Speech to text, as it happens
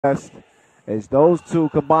as those two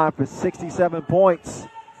combined for 67 points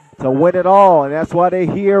to win it all, and that's why they're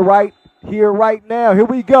here right now. Here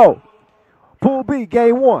we go. Pool B,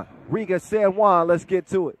 game one. Riga, San Juan, let's get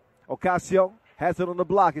to it. Ocasio has it on the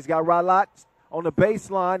block. He's got Ralat on the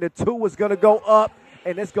baseline. The two is going to go up,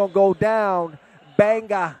 and it's going to go down.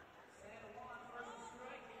 Banga.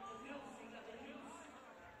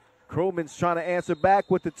 Crewman's trying to answer back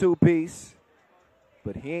with the two-piece,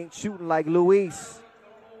 but he ain't shooting like Luis.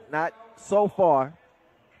 Not so far.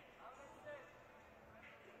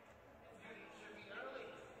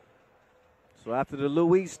 So after the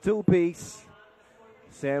Luis two-piece,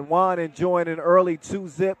 San Juan enjoying an early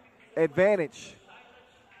two-zip advantage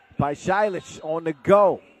by Shilich on the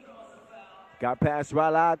go. Got past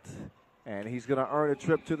Ralat, and he's going to earn a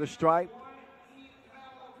trip to the stripe.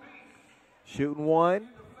 Shooting one.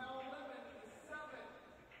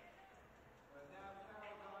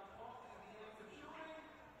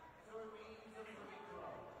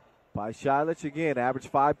 By Shilich again, average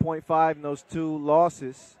 5.5 in those two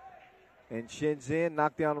losses. And Shenzhen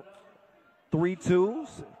knocked down 3 twos,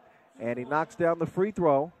 and he knocks down the free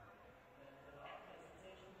throw.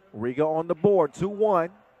 Riga on the board, 2-1.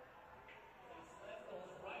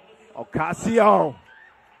 Ocasio,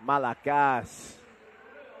 Malakas.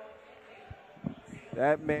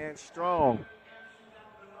 That man strong.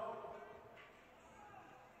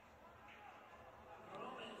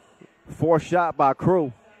 Fourth shot by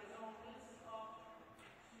Crew.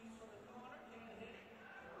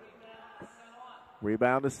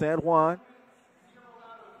 Rebound to San Juan.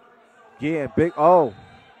 Again, big,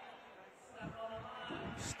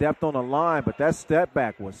 stepped on the line, but that step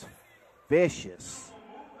back was vicious.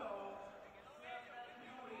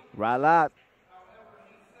 Ralat,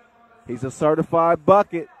 he's a certified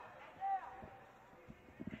bucket.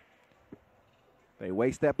 They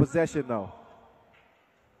waste that possession, though.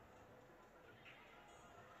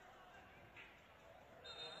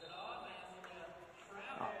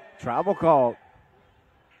 Travel called.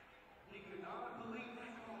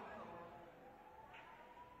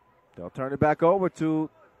 They'll turn it back over to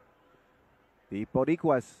the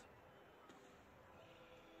Boricuas.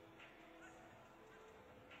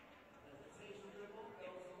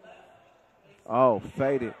 Oh,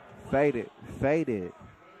 faded.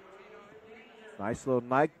 Nice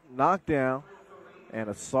little knockdown and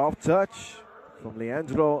a soft touch from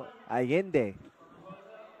Leandro Allende.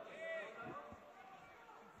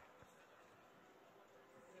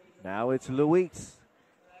 Now it's Luis.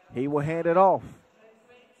 He will hand it off.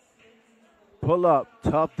 Pull up,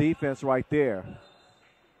 tough defense right there.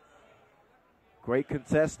 Great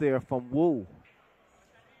contest there from Wu.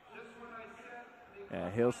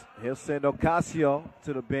 And he'll send Ocasio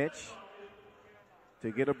to the bench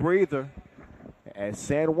to get a breather. And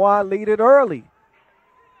San Juan lead it early.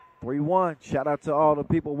 3-1. Shout out to all the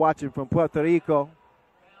people watching from Puerto Rico.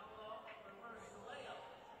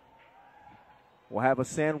 We'll have a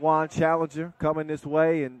San Juan challenger coming this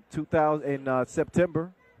way in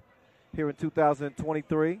September. Here in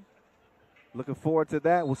 2023. Looking forward to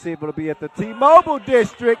that. We'll see if it'll be at the T-Mobile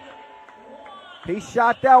district. He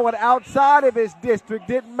shot that one outside of his district.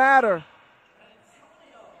 Didn't matter.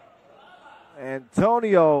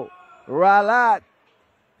 Antonio Ralat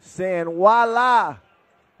saying, voila.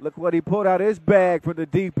 Look what he pulled out of his bag from the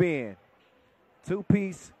deep end.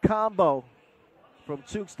 Two-piece combo from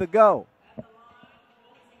Chooks to go.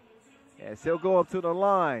 Yes, he'll go up to the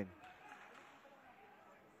line.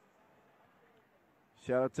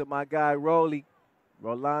 Shout out to my guy,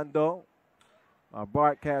 Rolando, my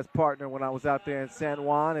broadcast partner when I was out there in San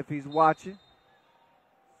Juan, if he's watching.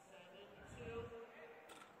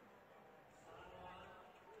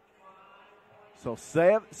 So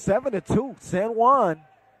 7-2, San Juan.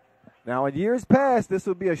 Now, in years past, this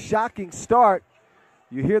would be a shocking start.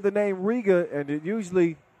 You hear the name Riga, and it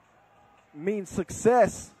usually means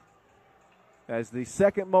success as the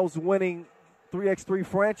second most winning 3x3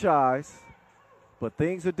 franchise. But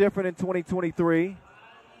things are different in 2023.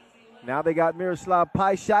 Now they got Miroslav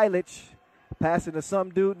Pajšić passing to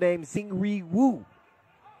some dude named Xingri Wu.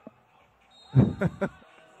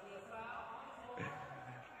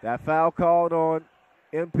 That foul called on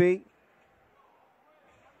MP.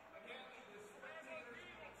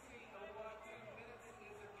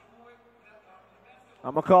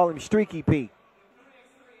 I'm going to call him Streaky Pete.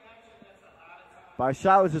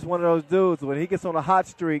 Pajšić is one of those dudes, when he gets on a hot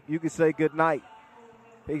streak, you can say good night.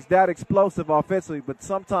 He's that explosive offensively, but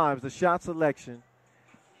sometimes the shot selection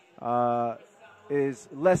is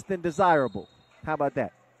less than desirable. How about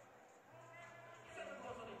that?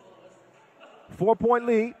 4-point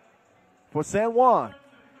lead for San Juan.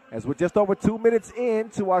 as we're just over 2 minutes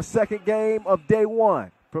into our second game of day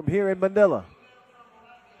one from here in Manila.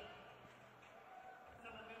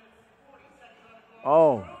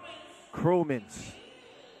 Oh, Crewmans,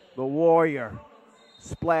 the Warrior,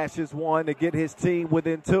 splashes one to get his team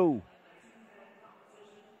within two.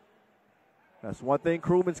 That's one thing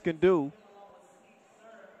Crewmans can do.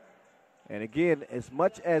 And again, as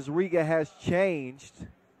much as Riga has changed,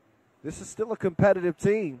 this is still a competitive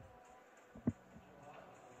team.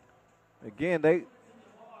 Again,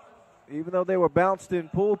 even though they were bounced in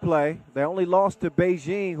pool play, they only lost to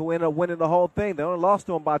Beijing, who ended up winning the whole thing. They only lost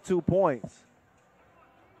to them by 2 points.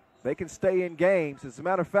 They can stay in games. As a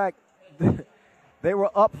matter of fact, they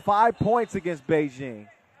were up 5 points against Beijing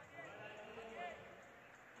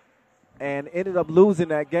and ended up losing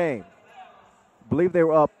that game. I believe they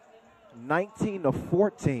were up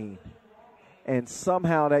 19-14, and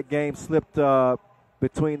somehow that game slipped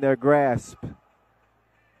between their grasp.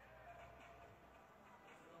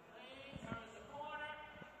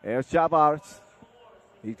 There's Chavez.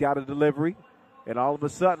 He's got a delivery, and all of a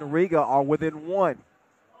sudden Riga are within one.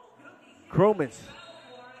 Crewmans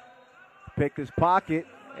picked his pocket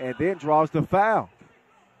and then draws the foul.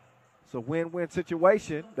 It's a win-win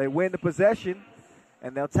situation. They win the possession,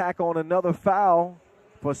 and they'll tack on another foul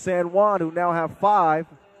for San Juan, who now have 5,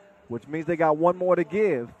 which means they got one more to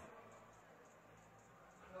give.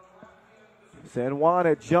 San Juan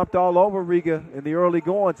had jumped all over Riga in the early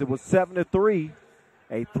goings. It was 7-3,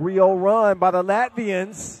 a 3-0 run by the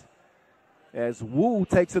Latvians as Wu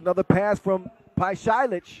takes another pass from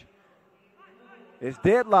Paishalic. It's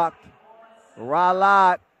deadlocked.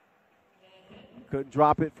 Ralat couldn't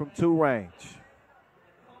drop it from 2 range.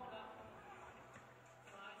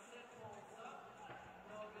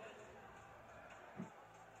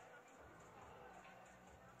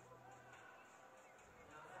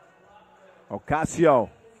 Ocasio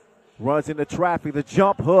runs into traffic. The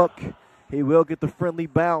jump hook. He will get the friendly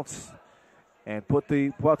bounce and put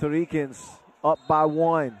the Puerto Ricans up by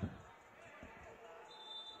 1.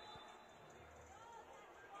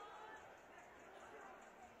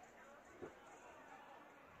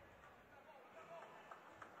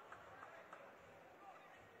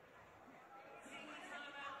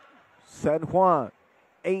 San Juan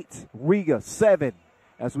 8, Riga 7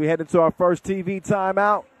 as we head into our first TV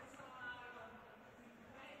timeout.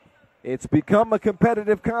 It's become a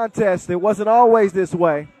competitive contest. It wasn't always this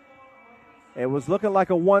way. It was looking like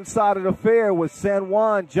a one-sided affair with San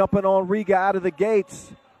Juan jumping on Riga out of the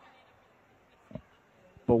gates.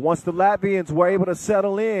 But once the Latvians were able to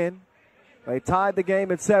settle in, they tied the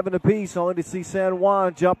game at 7 apiece, only to see San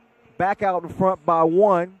Juan jump back out in front by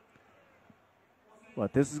 1.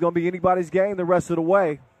 But this is going to be anybody's game the rest of the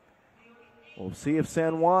way. We'll see if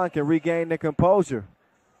San Juan can regain their composure.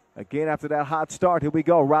 Again, after that hot start, here we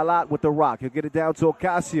go. Ralat with the rock. He'll get it down to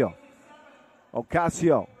Ocasio.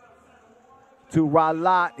 Ocasio to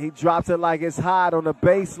Ralat. He drops it like it's hot on the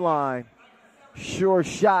baseline. Sure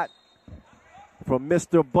shot from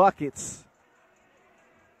Mr. Buckets.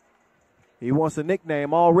 He wants a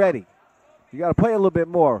nickname already. You got to play a little bit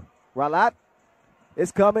more. Ralat,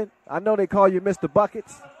 it's coming. I know they call you Mr.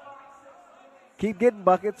 Buckets. Keep getting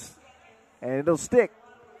buckets, and it'll stick.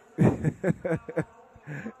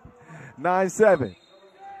 9-7.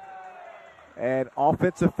 And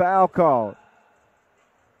offensive foul called.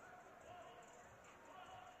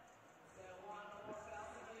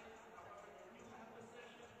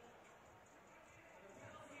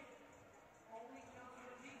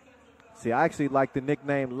 See, I actually like the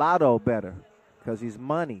nickname Lotto better because he's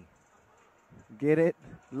money. Get it?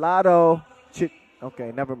 Lotto.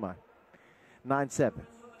 Okay, never mind. 9-7.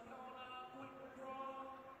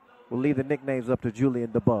 We'll leave the nicknames up to Julian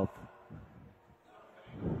DeBove.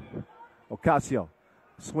 Ocasio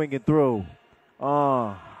swinging through. 2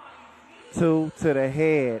 to the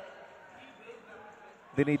head.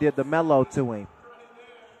 Then he did the mellow to him.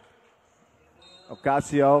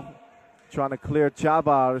 Ocasio trying to clear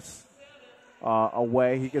Chavez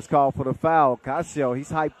away. He gets called for the foul. Ocasio,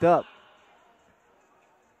 he's hyped up.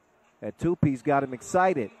 That 2-piece got him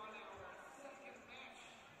excited.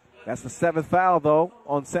 That's the 7th foul, though,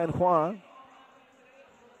 on San Juan.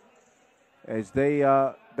 As they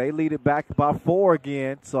lead it back by 4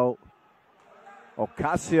 again. So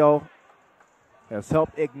Ocasio has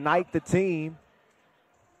helped ignite the team.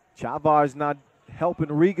 Chavez not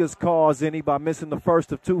helping Riga's cause any by missing the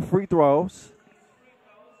first of 2 free throws.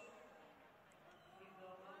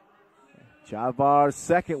 Chavar's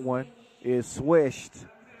second one is swished.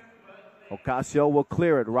 Ocasio will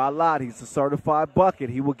clear it. Ralat, he's a certified bucket.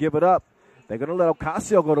 He will give it up. They're going to let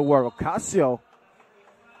Ocasio go to work. Ocasio,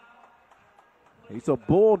 He's a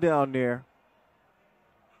bull down there.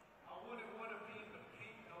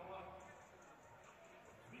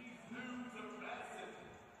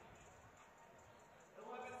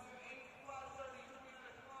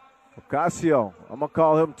 Ocasio, I'm going to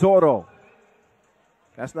call him Toro.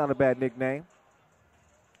 That's not a bad nickname.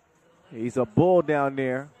 He's a bull down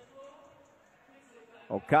there.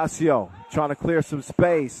 Ocasio trying to clear some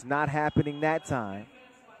space. Not happening that time.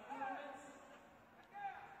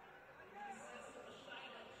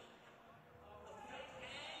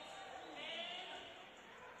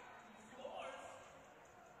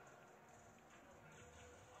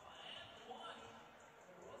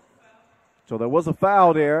 So there was a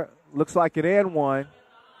foul there. Looks like it and one.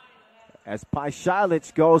 As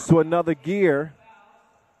Paishalic goes to another gear.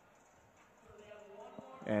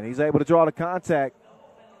 And he's able to draw the contact.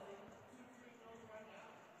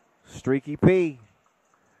 Streaky P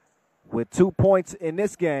with 2 points in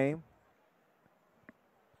this game.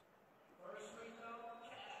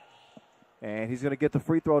 And he's going to get the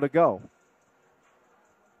free throw to go.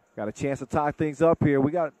 Got a chance to tie things up here.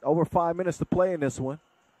 We got over 5 minutes to play in this one.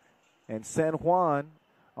 And San Juan,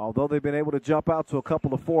 although they've been able to jump out to a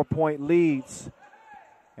couple of 4-point leads,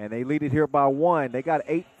 and they lead it here by 1, they got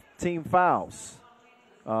 18 fouls.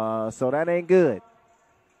 So that ain't good.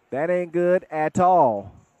 That ain't good at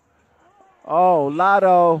all. Oh,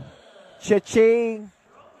 Lotto, cha-ching,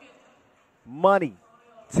 money,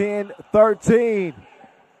 10-13.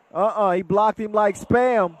 He blocked him like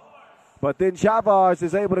spam, but then Chavez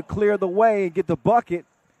is able to clear the way and get the bucket.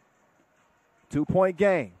 2-point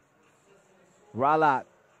game. Ralat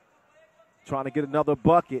trying to get another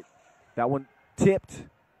bucket. That one tipped.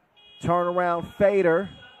 Turnaround fader.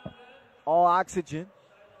 All oxygen.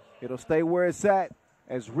 It'll stay where it's at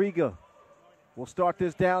as Riga will start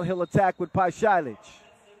this downhill attack with Paishalic.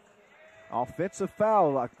 Offensive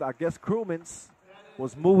foul. I guess Krumans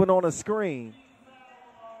was moving on a screen.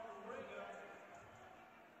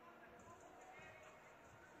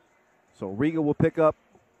 So Riga will pick up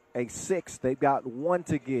a 6. They've got 1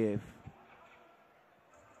 to give.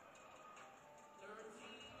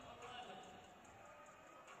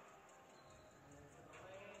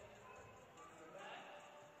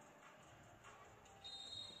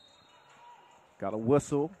 Got a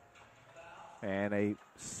whistle and a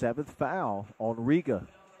 7th foul on Riga.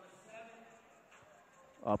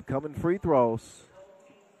 Upcoming free throws.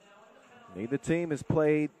 Neither team has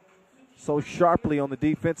played so sharply on the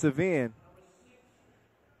defensive end.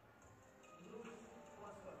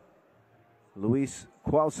 Luis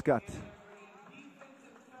Quauscat.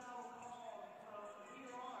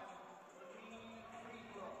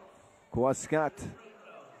 Quauscat.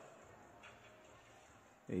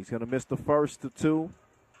 He's going to miss the first of 2.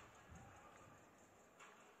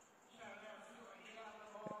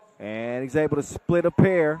 And he's able to split a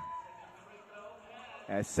pair.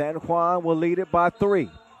 As San Juan will lead it by 3.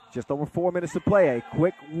 Just over 4 minutes to play. A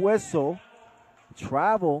quick whistle.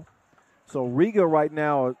 Travel. So Riga right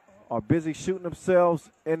now are busy shooting themselves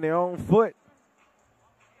in their own foot.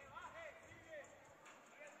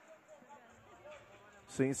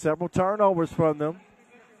 Seen several turnovers from them.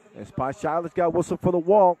 As Paishalic got whistled for the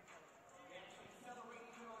walk.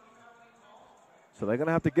 So they're going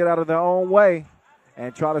to have to get out of their own way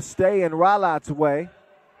and try to stay in Ralat's way.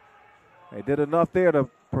 They did enough there to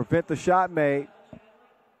prevent the shot made.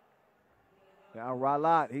 Now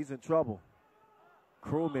Ralat, he's in trouble.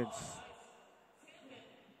 Krumans.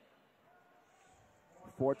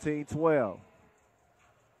 14-12.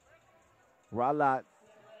 Ralat,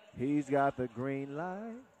 he's got the green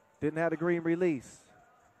light. Didn't have the green release.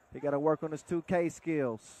 He got to work on his 2K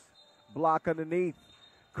skills. Block underneath.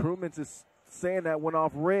 Krumans is saying that went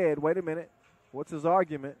off red. Wait a minute. What's his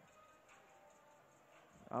argument?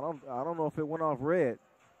 I don't know if it went off red.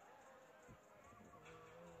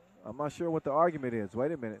 I'm not sure what the argument is.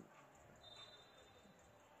 Wait a minute.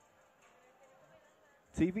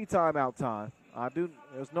 TV timeout time.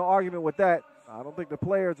 There's no argument with that. I don't think the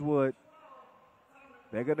players would.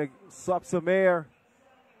 They're going to suck some air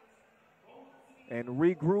and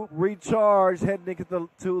regroup, recharge, heading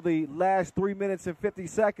to the last 3 minutes and 50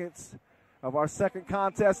 seconds of our second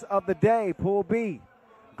contest of the day, Pool B,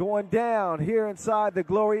 going down here inside the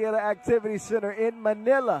Glorieta Activity Center in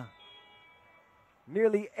Manila.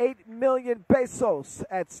 Nearly 8 million pesos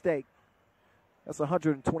at stake. That's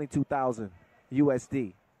 122,000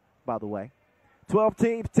 USD, by the way. 12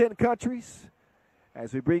 teams, 10 countries.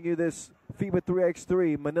 As we bring you this FIBA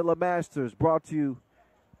 3x3 Manila Masters, brought to you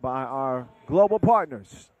by our global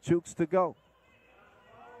partners, Chooks to Go.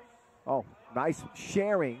 Oh, nice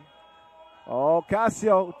sharing Oh,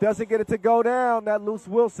 Casio doesn't get it to go down. That loose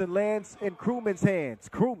Wilson lands in Crewman's hands.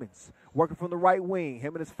 Crewman's working from the right wing.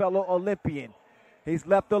 Him and his fellow Olympian. He's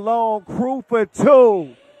left alone. Crew for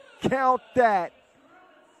two. Count that.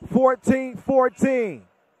 14-14.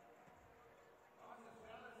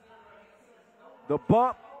 The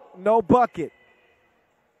bump, no bucket.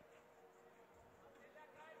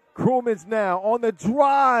 Crewman's now on the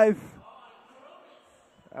drive.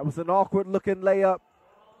 That was an awkward-looking layup,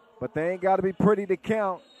 but they ain't got to be pretty to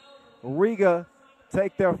count. Riga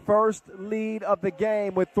take their first lead of the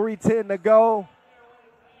game with 3:10 to go.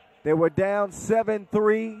 They were down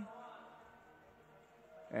 7-3,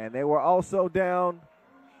 and they were also down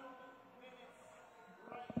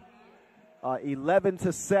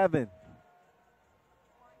 11-7.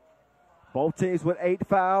 Both teams with 8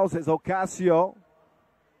 fouls as Ocasio,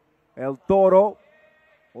 El Toro,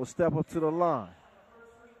 will step up to the line.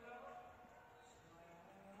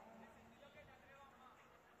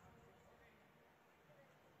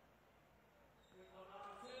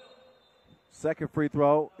 Second free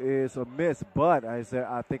throw is a miss, but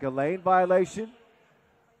I think a lane violation.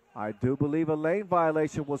 I do believe a lane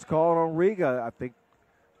violation was called on Riga. I think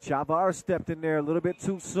Chavar stepped in there a little bit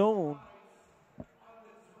too soon.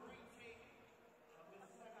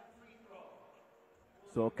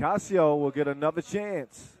 So Casio will get another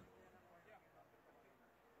chance.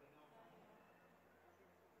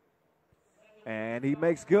 And he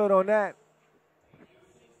makes good on that.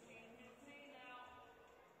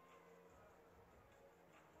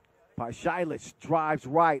 Pashilich drives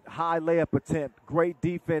right, high layup attempt. Great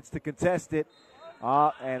defense to contest it.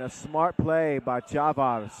 And a smart play by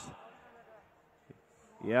Chavez.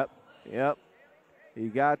 Yep. He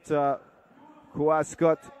got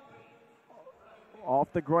Kuascut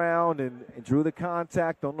off the ground and drew the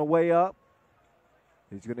contact on the way up.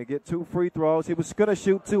 He's going to get 2 free throws. He was going to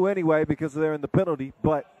shoot 2 anyway because they're in the penalty,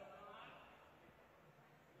 but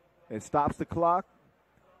it stops the clock.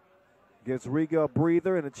 Gives Riga a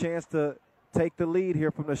breather and a chance to take the lead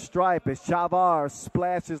here from the stripe as Chavar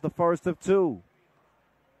splashes the first of 2.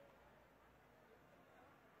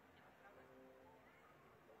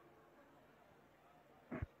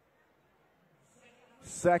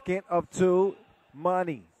 Second of 2,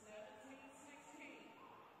 Money.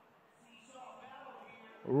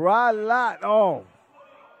 Ralat,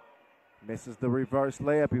 misses the reverse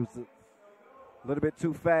layup. He was a little bit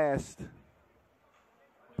too fast.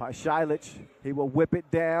 Pashilich, he will whip it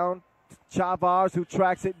down. Chavez, who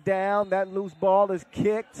tracks it down. That loose ball is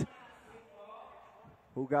kicked.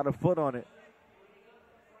 Who got a foot on it?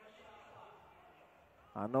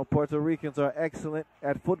 I know Puerto Ricans are excellent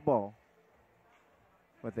at football,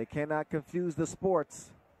 but they cannot confuse the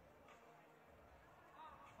sports.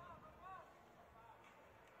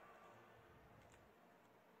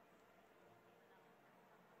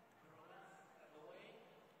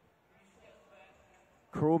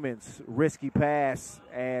 Crewman's risky pass,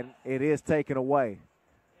 and it is taken away.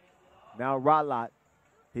 Now Ralat,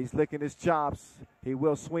 he's licking his chops. He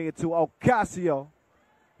will swing it to Ocasio.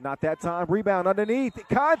 Not that time. Rebound underneath.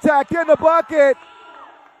 Contact in the bucket.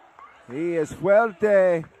 He is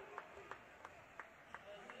fuerte.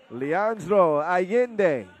 Leandro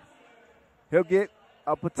Allende. He'll get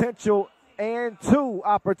a potential and 2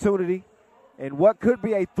 opportunity in what could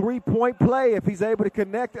be a 3-point play if he's able to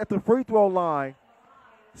connect at the free throw line.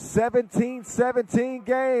 17-17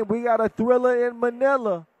 game. We got a thriller in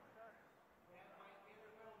Manila.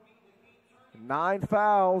 9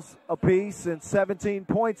 fouls apiece and 17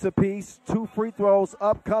 points apiece. 2 free throws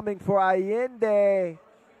upcoming for Allende.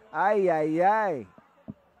 Ay.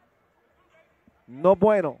 No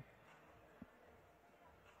bueno.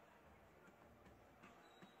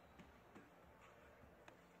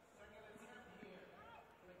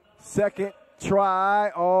 Second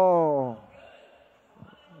try.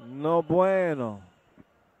 No bueno.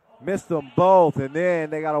 Missed them both, and then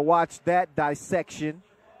they got to watch that dissection.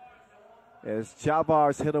 As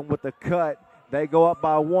Chavez hit him with the cut, they go up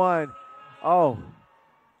by 1.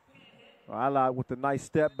 Ralat with the nice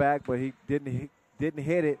step back, but he didn't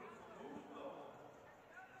hit it.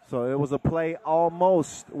 So it was a play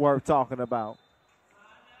almost worth talking about.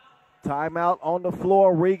 Timeout on the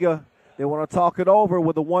floor. Riga, they want to talk it over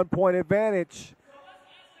with a 1-point advantage.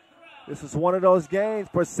 This is one of those games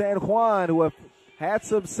for San Juan, who have had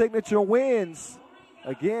some signature wins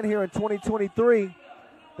again here in 2023.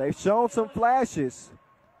 They've shown some flashes.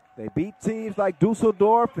 They beat teams like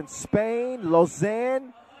Dusseldorf and Spain,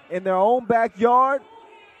 Lausanne in their own backyard.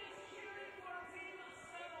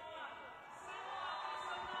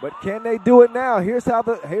 But can they do it now? Here's how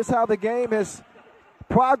the game has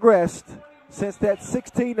progressed since that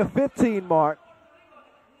 16-15 mark.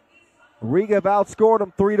 Riga have outscored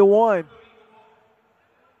them 3-1.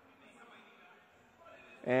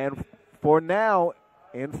 And for now,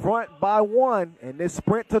 in front by 1 in this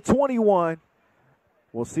sprint to 21.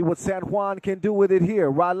 We'll see what San Juan can do with it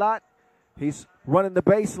here. Ralat, he's running the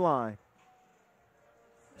baseline.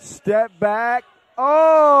 Step back.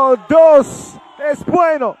 Oh, dos. Es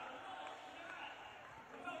bueno.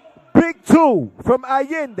 Big 2 from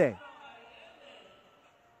Allende.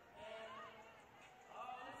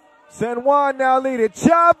 San Juan now leading.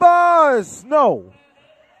 Chavez. No.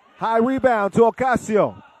 High rebound to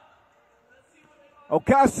Ocasio.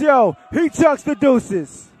 Ocasio, he chucks the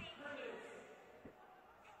deuces.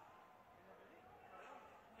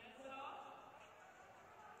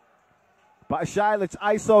 By Shilett's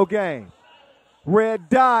ISO game. Red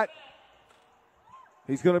dot.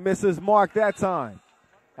 He's going to miss his mark that time.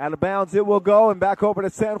 Out of bounds it will go and back over to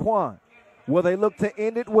San Juan. Will they look to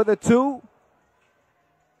end it with a 2?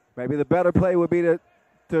 Maybe the better play would be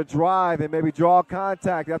to drive and maybe draw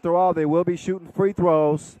contact. After all, they will be shooting free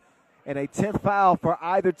throws. And a 10th foul for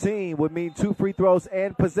either team would mean 2 free throws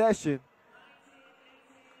and possession.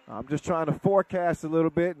 I'm just trying to forecast a little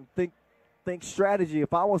bit and think strategy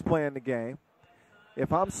if I was playing the game.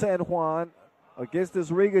 If I'm San Juan against this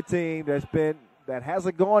Riga team that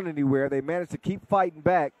hasn't gone anywhere, they managed to keep fighting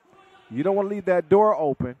back. You don't want to leave that door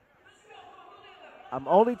open. I'm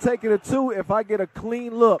only taking a 2 if I get a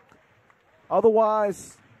clean look.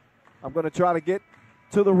 Otherwise, I'm going to try to get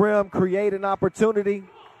to the rim, create an opportunity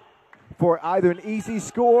for either an easy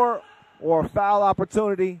score or a foul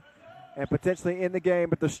opportunity and potentially end the game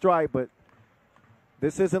at the stripe. But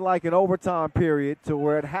this isn't like an overtime period to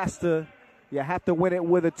where you have to win it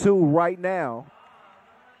with a 2 right now.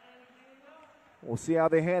 We'll see how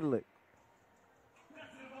they handle it.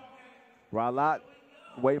 Ralat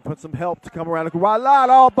waiting for some help to come around. Ralat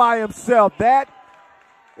all by himself. That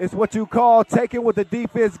is what you call taking what the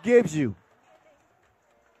defense gives you.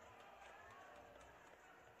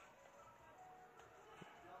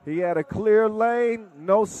 He had a clear lane,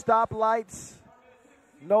 no stoplights,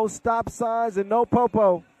 no stop signs, and no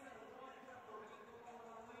popo.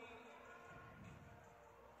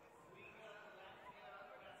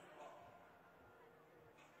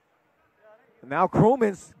 Now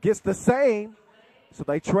Krumens gets the same, so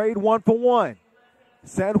they trade 1 for 1.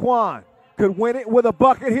 San Juan could win it with a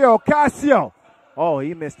bucket here. Ocasio. Oh,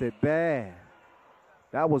 he missed it bad.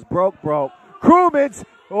 That was broke. Krumens.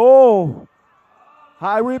 Oh.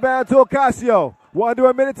 High rebound to Ocasio. Under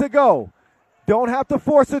a minute to go. Don't have to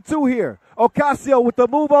force a 2 here. Ocasio with the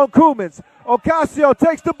move on Krumens. Ocasio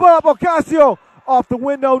takes the bump. Ocasio off the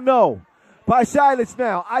window, no. By Shields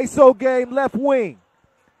now. ISO game, left wing.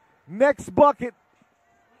 Next bucket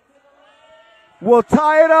will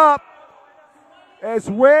tie it up as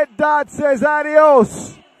Red Dot says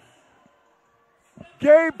adios.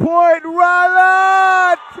 Game point,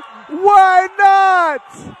 Ralat! Why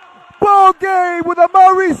not? Ball game with a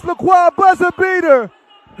Maurice Lacroix buzzer beater.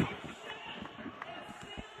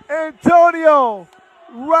 Antonio,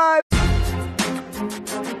 right.